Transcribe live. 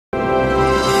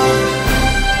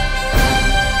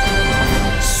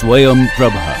Swayam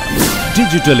Prabha.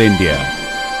 Digital India.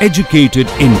 Educated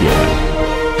India.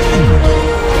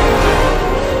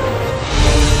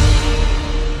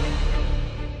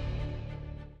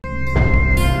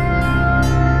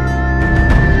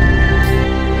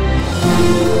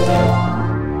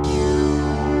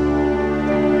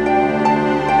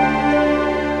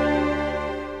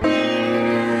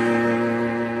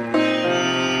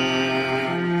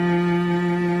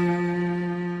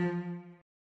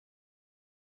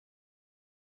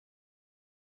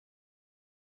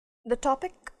 The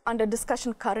topic under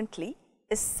discussion currently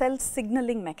is cell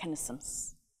signaling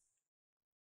mechanisms.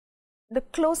 The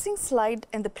closing slide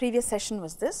in the previous session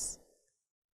was this,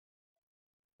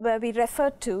 where we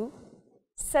referred to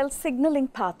cell signaling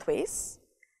pathways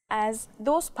as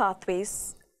those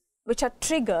pathways which are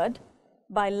triggered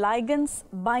by ligands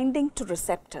binding to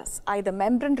receptors, either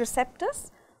membrane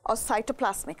receptors or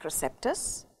cytoplasmic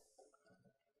receptors.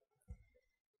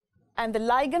 And the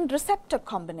ligand receptor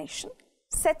combination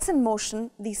sets in motion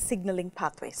these signaling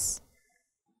pathways.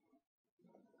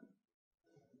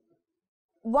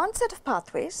 One set of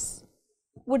pathways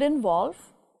would involve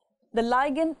the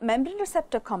ligand membrane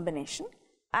receptor combination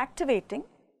activating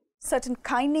certain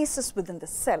kinases within the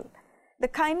cell. The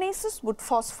kinases would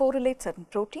phosphorylate certain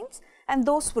proteins and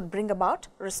those would bring about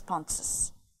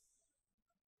responses.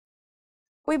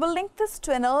 We will link this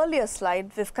to an earlier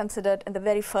slide we've considered in the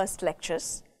very first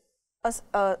lectures,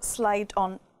 a slide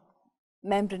on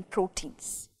membrane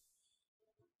proteins.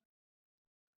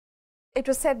 It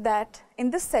was said that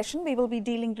in this session we will be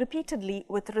dealing repeatedly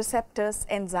with receptors,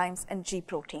 enzymes and G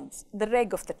proteins, the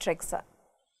reg of the TREGSA.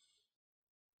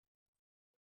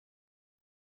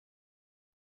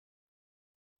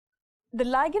 The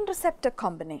ligand receptor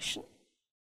combination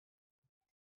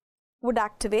would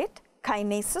activate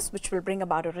kinases which will bring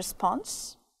about a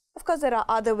response. Of course, there are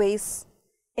other ways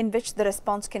in which the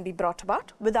response can be brought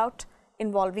about without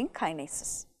involving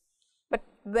kinases. But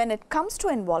when it comes to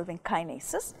involving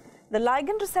kinases, the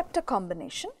ligand receptor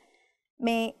combination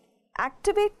may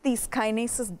activate these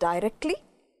kinases directly,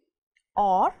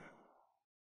 or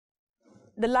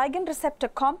the ligand receptor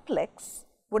complex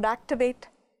would activate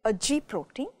a G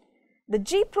protein. The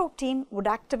G protein would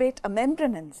activate a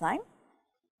membrane enzyme,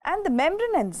 and the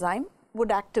membrane enzyme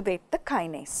would activate the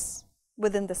kinase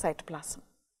within the cytoplasm.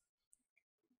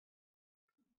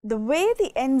 The way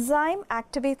the enzyme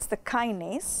activates the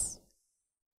kinase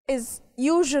is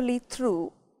usually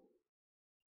through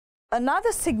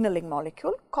another signaling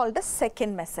molecule called a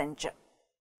second messenger.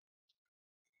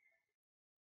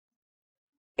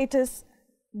 It is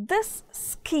this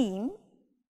scheme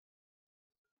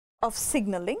of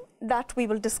signaling that we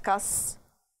will discuss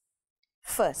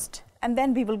first, and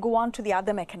then we will go on to the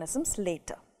other mechanisms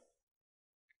later.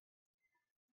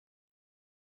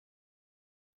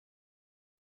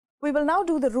 We will now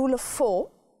do the rule of 4.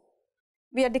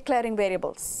 We are declaring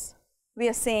variables. We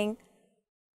are saying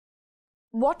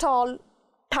what all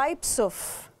types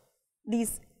of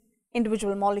these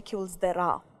individual molecules there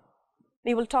are.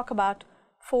 We will talk about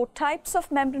 4 types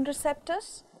of membrane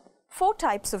receptors, 4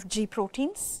 types of G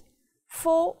proteins,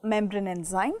 4 membrane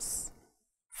enzymes,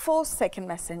 4 second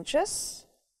messengers,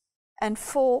 and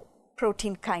 4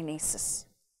 protein kinases.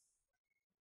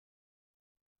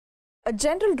 A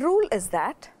general rule is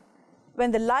that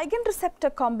when the ligand receptor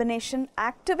combination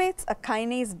activates a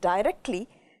kinase directly,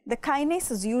 the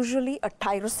kinase is usually a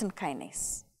tyrosine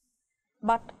kinase.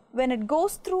 But when it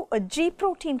goes through a G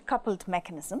protein coupled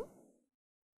mechanism,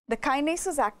 the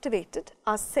kinases activated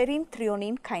are serine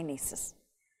threonine kinases.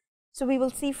 So we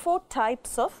will see 4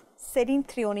 types of serine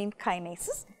threonine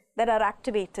kinases that are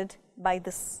activated by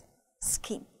this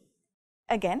scheme.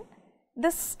 Again,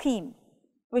 this scheme,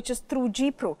 which is through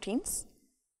G proteins,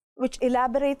 which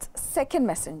elaborates second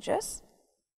messengers.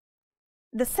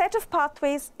 The set of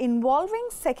pathways involving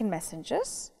second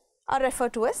messengers are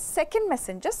referred to as second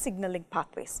messenger signaling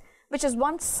pathways, which is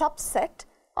one subset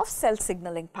of cell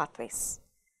signaling pathways.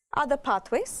 Other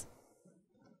pathways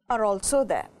are also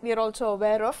there. We are also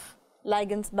aware of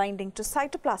ligands binding to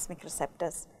cytoplasmic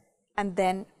receptors and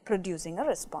then producing a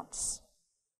response.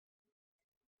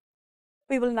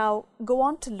 We will now go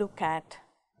on to look at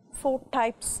 4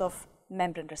 types of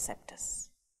membrane receptors.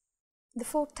 The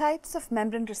 4 types of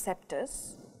membrane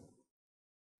receptors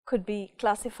could be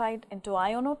classified into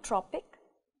ionotropic,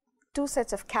 2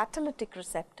 sets of catalytic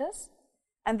receptors,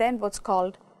 and then what's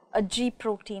called a G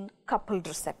protein coupled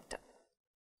receptor.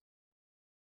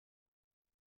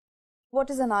 What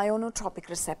is an ionotropic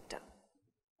receptor?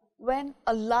 When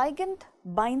a ligand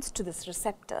binds to this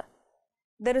receptor,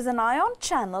 there is an ion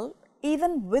channel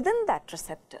even within that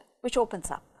receptor which opens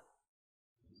up.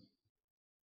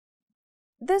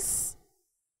 this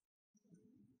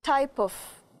type of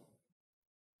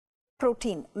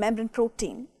protein, membrane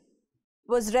protein,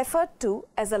 was referred to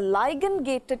as a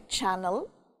ligand-gated channel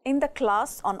in the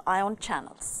class on ion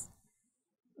channels.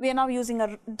 We are now using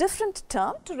a different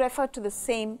term to refer to the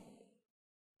same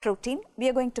protein. We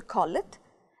are going to call it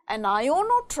an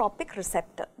ionotropic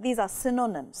receptor. These are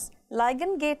synonyms.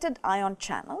 Ligand-gated ion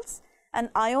channels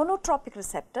and ionotropic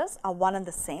receptors are one and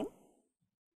the same.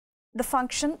 The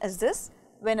function is this: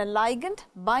 when a ligand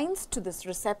binds to this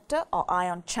receptor or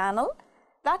ion channel,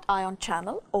 that ion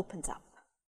channel opens up.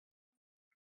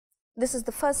 This is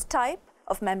the first type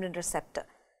of membrane receptor,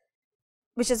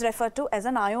 which is referred to as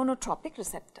an ionotropic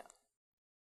receptor.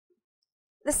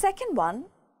 The second one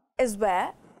is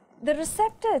where the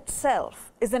receptor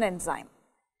itself is an enzyme,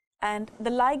 and the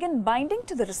ligand binding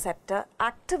to the receptor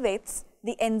activates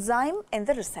the enzyme in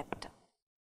the receptor.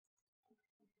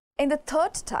 In the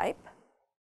third type,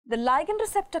 the ligand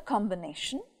receptor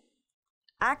combination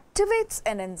activates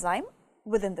an enzyme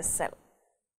within the cell.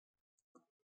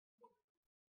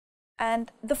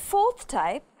 And the fourth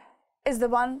type is the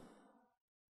one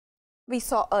we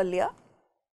saw earlier,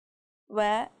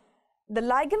 where the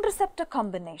ligand receptor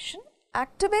combination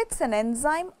activates an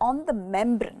enzyme on the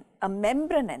membrane, a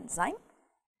membrane enzyme,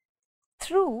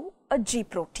 through a G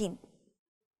protein.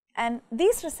 And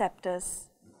these receptors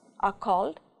are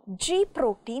called G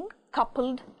protein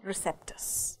coupled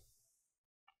receptors.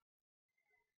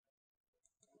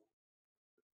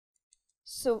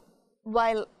 So,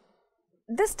 while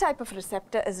this type of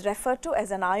receptor is referred to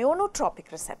as an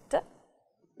ionotropic receptor,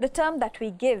 the term that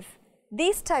we give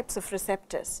these types of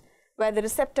receptors, where the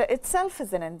receptor itself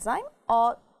is an enzyme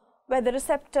or where the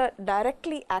receptor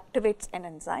directly activates an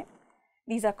enzyme,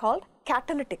 these are called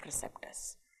catalytic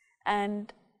receptors.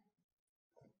 And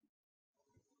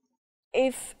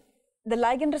if the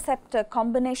ligand receptor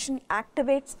combination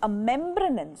activates a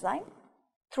membrane enzyme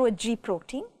through a G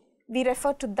protein, we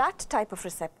refer to that type of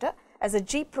receptor as a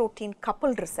G protein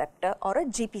coupled receptor or a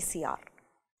GPCR.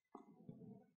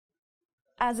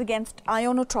 As against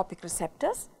ionotropic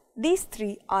receptors, these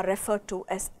three are referred to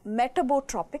as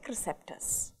metabotropic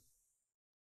receptors.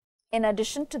 In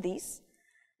addition to these,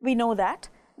 we know that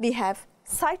we have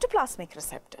cytoplasmic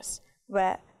receptors,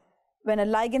 where when a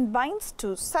ligand binds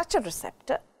to such a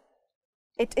receptor,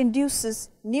 it induces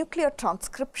nuclear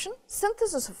transcription,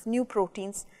 synthesis of new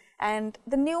proteins, and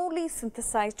the newly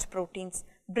synthesized proteins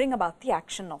bring about the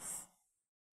action of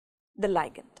the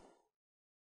ligand.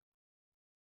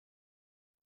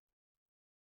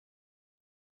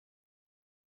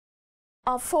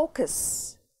 Our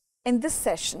focus in this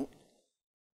session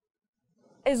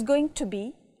is going to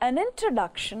be an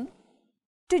introduction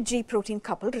to G protein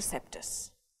coupled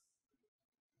receptors.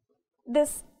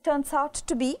 This turns out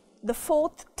to be the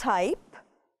fourth type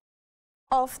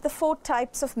of the four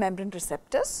types of membrane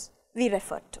receptors we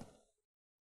referred to.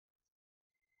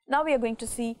 Now we are going to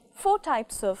see four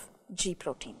types of G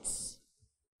proteins.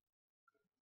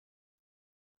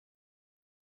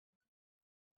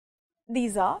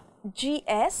 These are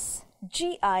GS,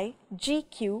 GI,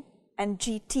 GQ and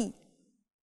GT.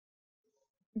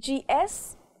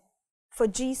 GS for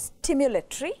G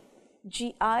stimulatory,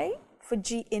 GI for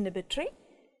G inhibitory,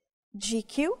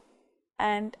 GQ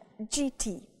and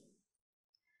GT.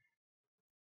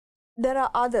 There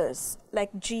are others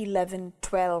like G11,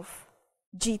 12,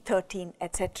 G13,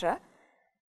 etc.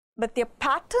 But their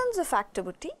patterns of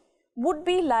activity would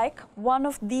be like one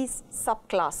of these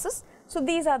subclasses. So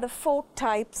these are the four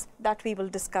types that we will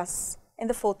discuss in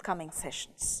the forthcoming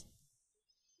sessions.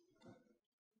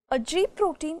 A G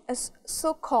protein is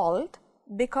so called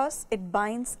because it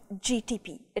binds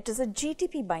GTP. It is a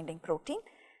GTP binding protein,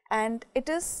 and it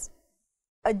is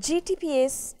a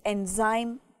GTPase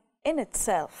enzyme in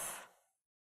itself.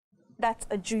 That's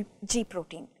a G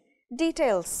protein.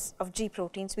 Details of G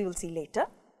proteins we will see later.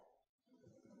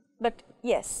 But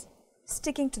yes,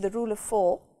 sticking to the rule of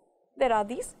 4, there are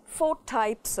these four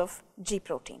types of G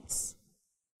proteins.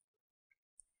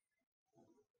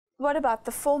 What about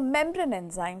the four membrane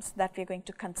enzymes that we are going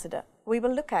to consider? We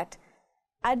will look at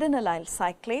adenylyl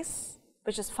cyclase,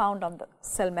 which is found on the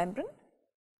cell membrane,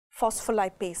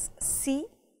 phospholipase C,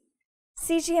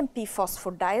 cGMP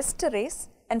phosphodiesterase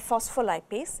and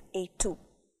phospholipase A2.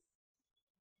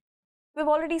 We've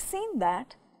already seen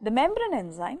that the membrane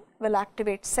enzyme will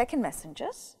activate second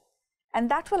messengers, and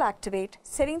that will activate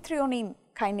serine threonine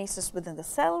kinases within the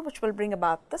cell, which will bring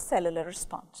about the cellular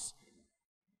response.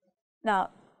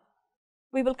 Now,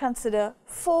 we will consider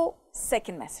four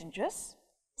second messengers: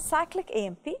 cyclic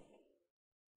AMP,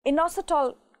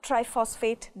 inositol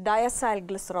triphosphate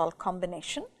diacylglycerol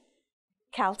combination,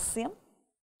 calcium,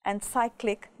 and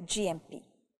cyclic GMP.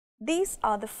 These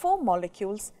are the 4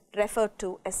 molecules referred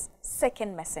to as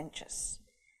second messengers.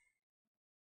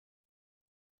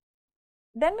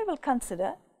 Then we will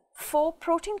consider 4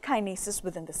 protein kinases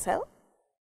within the cell.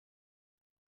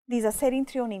 These are serine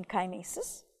threonine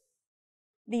kinases.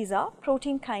 These are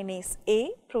protein kinase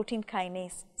A, protein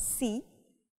kinase C,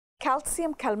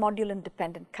 calcium calmodulin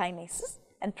dependent kinases,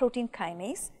 and protein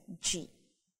kinase G.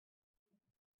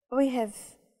 We have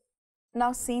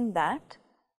now seen that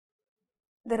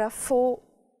there are 4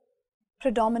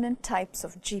 predominant types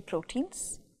of G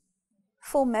proteins,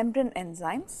 4 membrane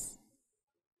enzymes,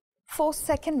 4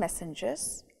 second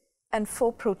messengers, and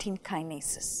 4 protein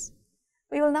kinases.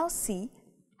 We will now see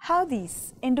how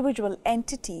these individual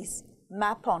entities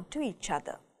map onto each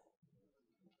other.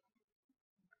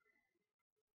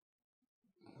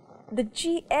 The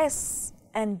GS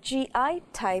and GI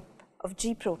type of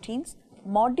G proteins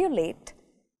modulate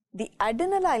the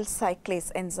adenylyl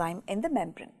cyclase enzyme in the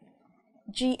membrane.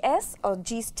 GS or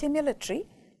G stimulatory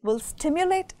will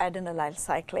stimulate adenylyl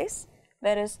cyclase,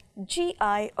 whereas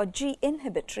GI or G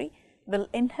inhibitory will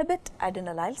inhibit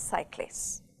adenylyl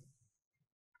cyclase.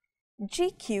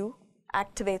 GQ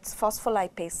activates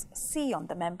phospholipase C on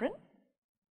the membrane,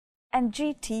 and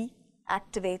GT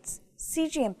activates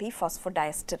cGMP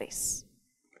phosphodiesterase.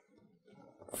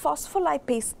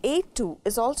 Phospholipase A2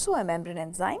 is also a membrane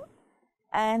enzyme,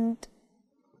 and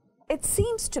it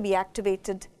seems to be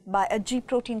activated by a G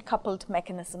protein coupled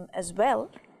mechanism as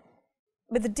well,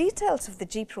 but the details of the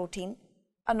G protein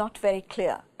are not very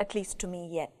clear, at least to me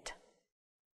yet.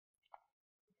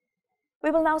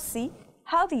 We will now see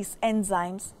how these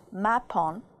enzymes map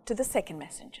on to the second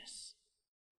messengers.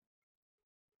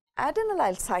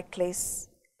 Adenylyl cyclase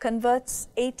converts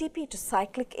ATP to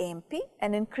cyclic AMP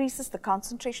and increases the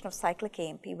concentration of cyclic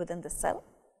AMP within the cell.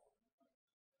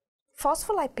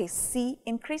 Phospholipase C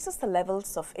increases the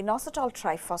levels of inositol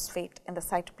triphosphate in the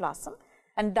cytoplasm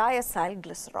and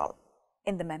diacylglycerol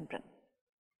in the membrane.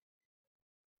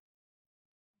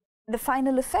 The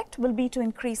final effect will be to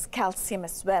increase calcium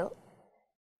as well,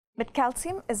 but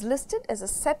calcium is listed as a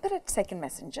separate second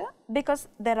messenger because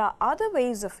there are other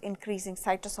ways of increasing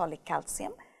cytosolic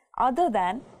calcium other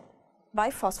than by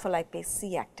phospholipase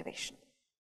C activation.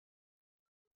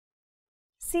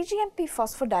 cGMP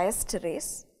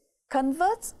phosphodiesterase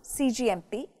converts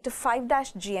cGMP to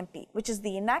 5-GMP, which is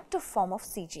the inactive form of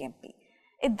cGMP.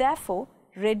 It therefore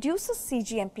reduces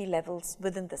cGMP levels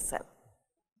within the cell.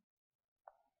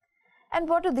 And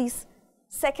what do these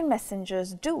second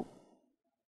messengers do?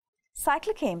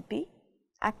 Cyclic AMP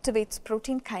activates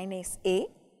protein kinase A.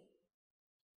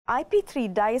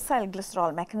 IP3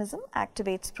 diacylglycerol mechanism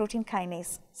activates protein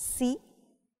kinase C.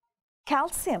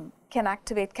 Calcium can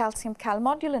activate calcium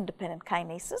calmodulin dependent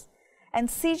kinases, and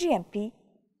cGMP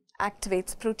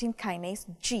activates protein kinase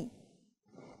G.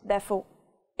 Therefore,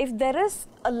 if there is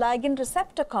a ligand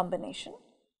receptor combination,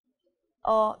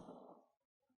 or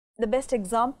the best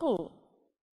example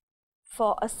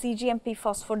for a cGMP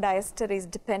phosphodiesterase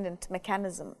dependent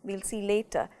mechanism we'll see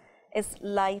later is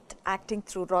light acting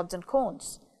through rods and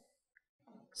cones.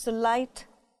 So light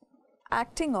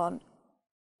acting on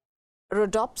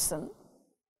rhodopsin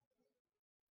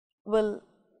will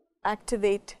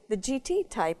activate the GT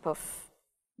type of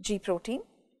G protein,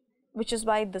 which is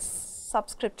why the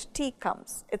subscript T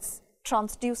comes. It's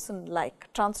transducin-like.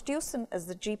 Transducin is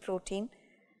the G protein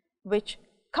which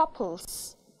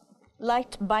couples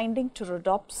light binding to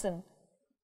rhodopsin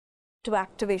to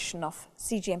activation of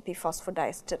cGMP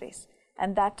phosphodiesterase,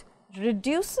 and that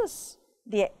reduces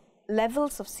the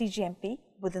levels of cGMP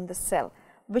within the cell,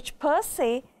 which per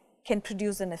se can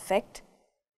produce an effect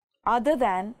other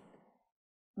than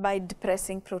by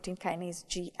depressing protein kinase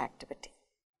G activity.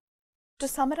 To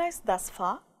summarize thus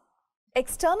far,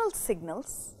 external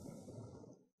signals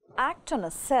act on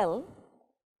a cell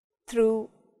through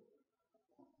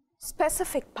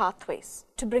specific pathways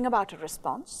to bring about a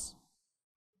response.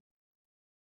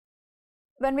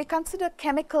 When we consider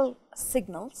chemical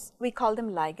signals, we call them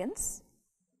ligands.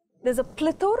 There's a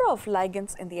plethora of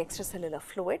ligands in the extracellular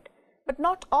fluid, but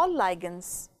not all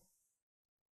ligands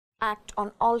act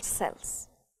on all cells.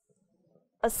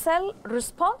 A cell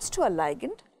responds to a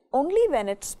ligand only when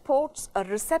it sports a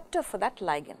receptor for that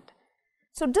ligand.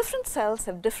 So different cells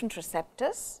have different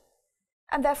receptors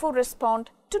and therefore respond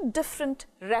to different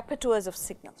repertoires of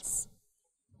signals.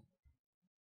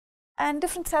 And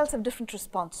different cells have different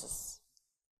responses.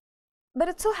 But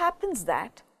it so happens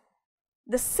that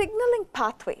the signaling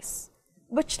pathways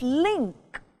which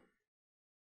link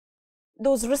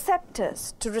those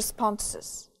receptors to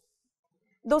responses,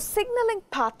 those signaling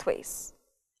pathways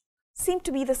seem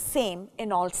to be the same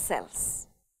in all cells.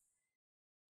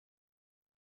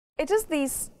 It is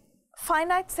these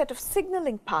finite set of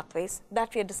signaling pathways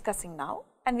that we are discussing now,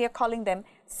 and we are calling them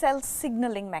cell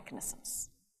signaling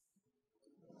mechanisms.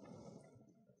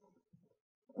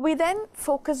 We then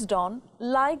focused on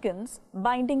ligands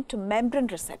binding to membrane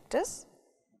receptors.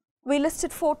 We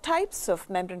listed 4 types of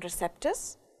membrane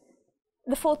receptors.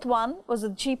 The fourth one was a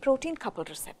G protein coupled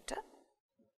receptor.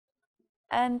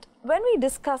 And when we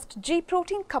discussed G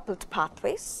protein coupled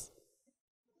pathways,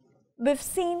 we've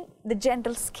seen the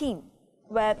general scheme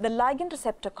where the ligand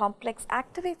receptor complex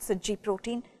activates a G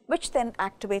protein, which then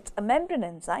activates a membrane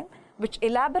enzyme, which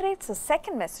elaborates a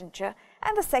second messenger,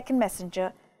 and the second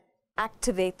messenger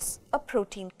activates a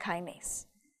protein kinase.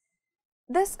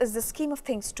 This is the scheme of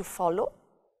things to follow.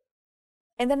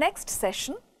 In the next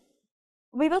session,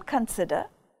 we will consider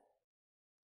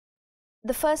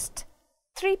the first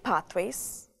 3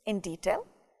 pathways in detail,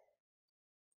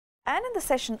 and in the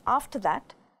session after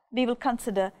that, we will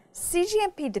consider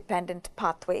cGMP dependent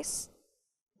pathways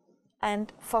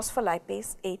and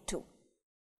phospholipase A2.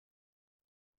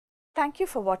 Thank you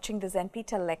for watching this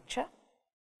NPTEL lecture.